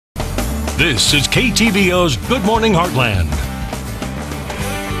This is KTVO's Good Morning Heartland.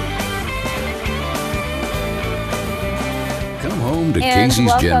 To and Casey's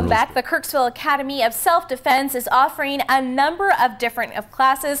welcome General. back. The Kirksville Academy of Self-Defense is offering a number of different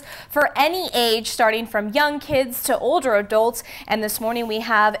classes for any age, starting from young kids to older adults. And this morning we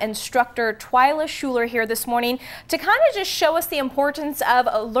have instructor Twyla Schuler here this morning to kind of just show us the importance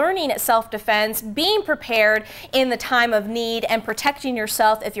of learning self-defense, being prepared in the time of need, and protecting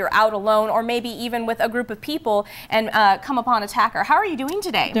yourself if you're out alone or maybe even with a group of people and come upon attacker. How are you doing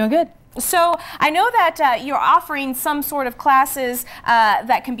today? Doing good. So I know that you're offering some sort of classes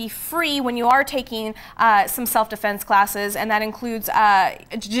that can be free when you are taking some self-defense classes, and that includes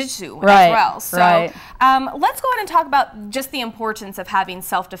jiu-jitsu as well. So let's go ahead and talk about just the importance of having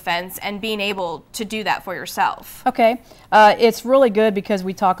self-defense and being able to do that for yourself. Okay. It's really good because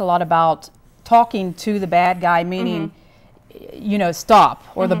we talk a lot about talking to the bad guy, meaning, you know, stop,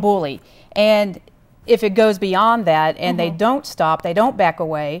 or the bully. And if it goes beyond that and they don't stop, they don't back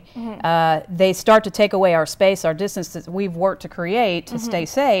away, they start to take away our space, our distance that we've worked to create to stay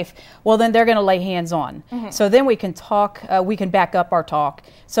safe, well, then they're going to lay hands on. So then we can talk, we can back up our talk.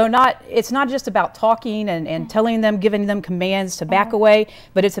 So it's not just about talking and telling them, giving them commands to back away,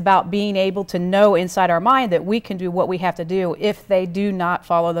 but it's about being able to know inside our mind that we can do what we have to do if they do not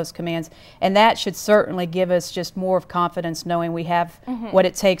follow those commands. And that should certainly give us just more of confidence, knowing we have what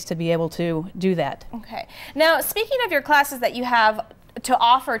it takes to be able to do that. Okay. Now, speaking of your classes that you have to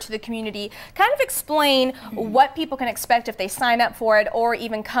offer to the community, kind of explain what people can expect if they sign up for it or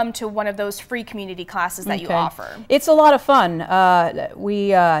even come to one of those free community classes that you offer. It's a lot of fun. We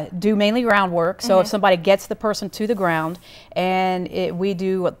do mainly groundwork, so if somebody gets the person to the ground, and we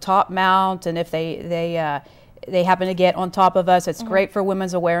do a top mount, and if they happen to get on top of us, it's great for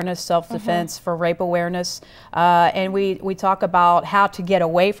women's awareness, self-defense, for rape awareness, and we talk about how to get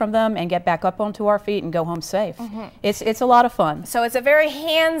away from them and get back up onto our feet and go home safe. It's a lot of fun. So it's a very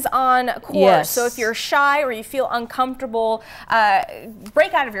hands-on course. Yes. So if you're shy or you feel uncomfortable,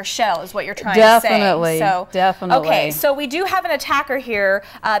 break out of your shell is what you're trying to say. So, definitely. Okay, so we do have an attacker here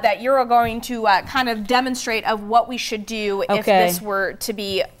that you're going to kind of demonstrate of what we should do if this were to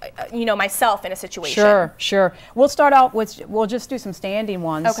be, you know, myself in a situation. Sure. We'll start out with, we'll just do some standing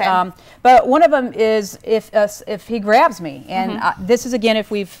ones. But one of them is if he grabs me, and this is again if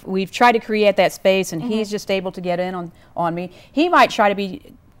we've tried to create that space and he's just able to get in on me. He might try to be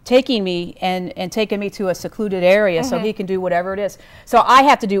taking me and taking me to a secluded area so he can do whatever it is. So I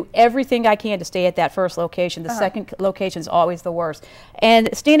have to do everything I can to stay at that first location. The second location is always the worst. And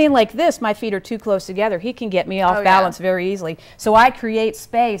standing like this, my feet are too close together. He can get me off balance very easily. So I create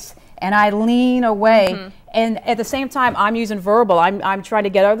space and I lean away. And at the same time, I'm using verbal. I'm trying to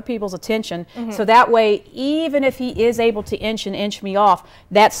get other people's attention. So that way, even if he is able to inch me off,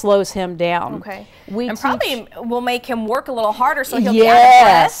 that slows him down. Okay. And probably will make him work a little harder so he'll get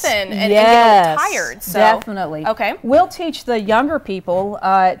out of breath and get a little tired. So. Definitely. Okay. We'll teach the younger people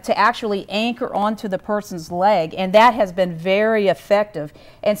to actually anchor onto the person's leg, and that has been very effective.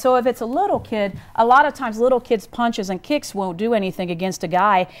 And so if it's a little kid, a lot of times little kids' punches and kicks won't do anything against a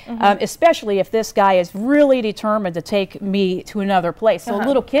guy, especially if this guy is really determined to take me to another place. So a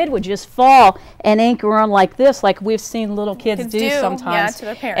little kid would just fall and anchor on like this, like we've seen little kids do sometimes. To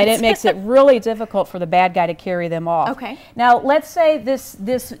their parents. And it makes it really difficult for the bad guy to carry them off. Okay. Now let's say this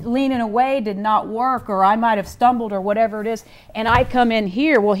leaning away did not work, or I might have stumbled or whatever it is, and I come in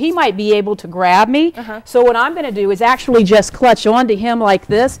here. Well, he might be able to grab me. So what I'm going to do is actually just clutch onto him like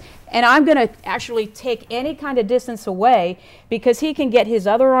this, and I'm going to actually take any kind of distance away because he can get his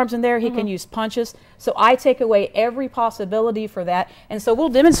other arms in there. He can use punches. So I take away every possibility for that. And so we'll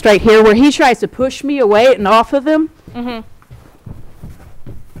demonstrate here where he tries to push me away and off of him.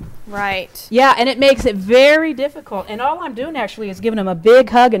 Right. Yeah, and it makes it very difficult. And all I'm doing actually is giving him a big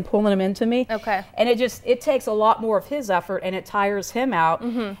hug and pulling him into me. Okay. And it takes a lot more of his effort, and it tires him out.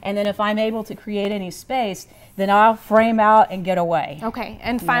 And then if I'm able to create any space, then I'll frame out and get away. Okay.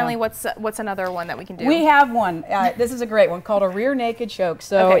 And finally, what's another one that we can do? We have one. This is a great one called a rear naked choke.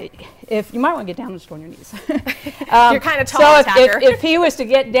 So if you might want to get down just on your knees. You're kind of tall, so if he was to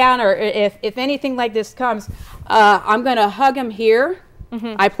get down, or if anything like this comes, I'm going to hug him here.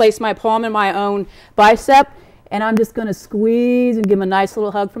 I place my palm in my own bicep, and I'm just going to squeeze and give him a nice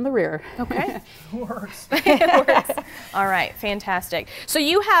little hug from the rear. Okay. Works. It works. All right, fantastic. So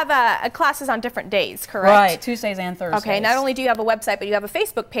you have classes on different days, correct? Right, Tuesdays and Thursdays. Okay, not only do you have a website, but you have a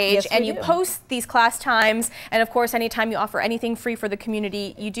Facebook page, Yes, and we you do. post these class times, and of course, anytime you offer anything free for the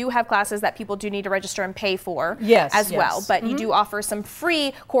community, you do have classes that people do need to register and pay for as well, but you do offer some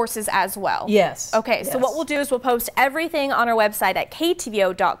free courses as well. Yes. Okay, so what we'll do is we'll post everything on our website at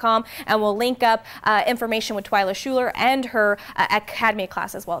ktvo.com, and we'll link up information with Twyla Schuler and her Academy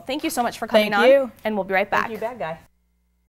class as well. Thank you so much for coming on, and we'll be right back. Thank you, bad guy.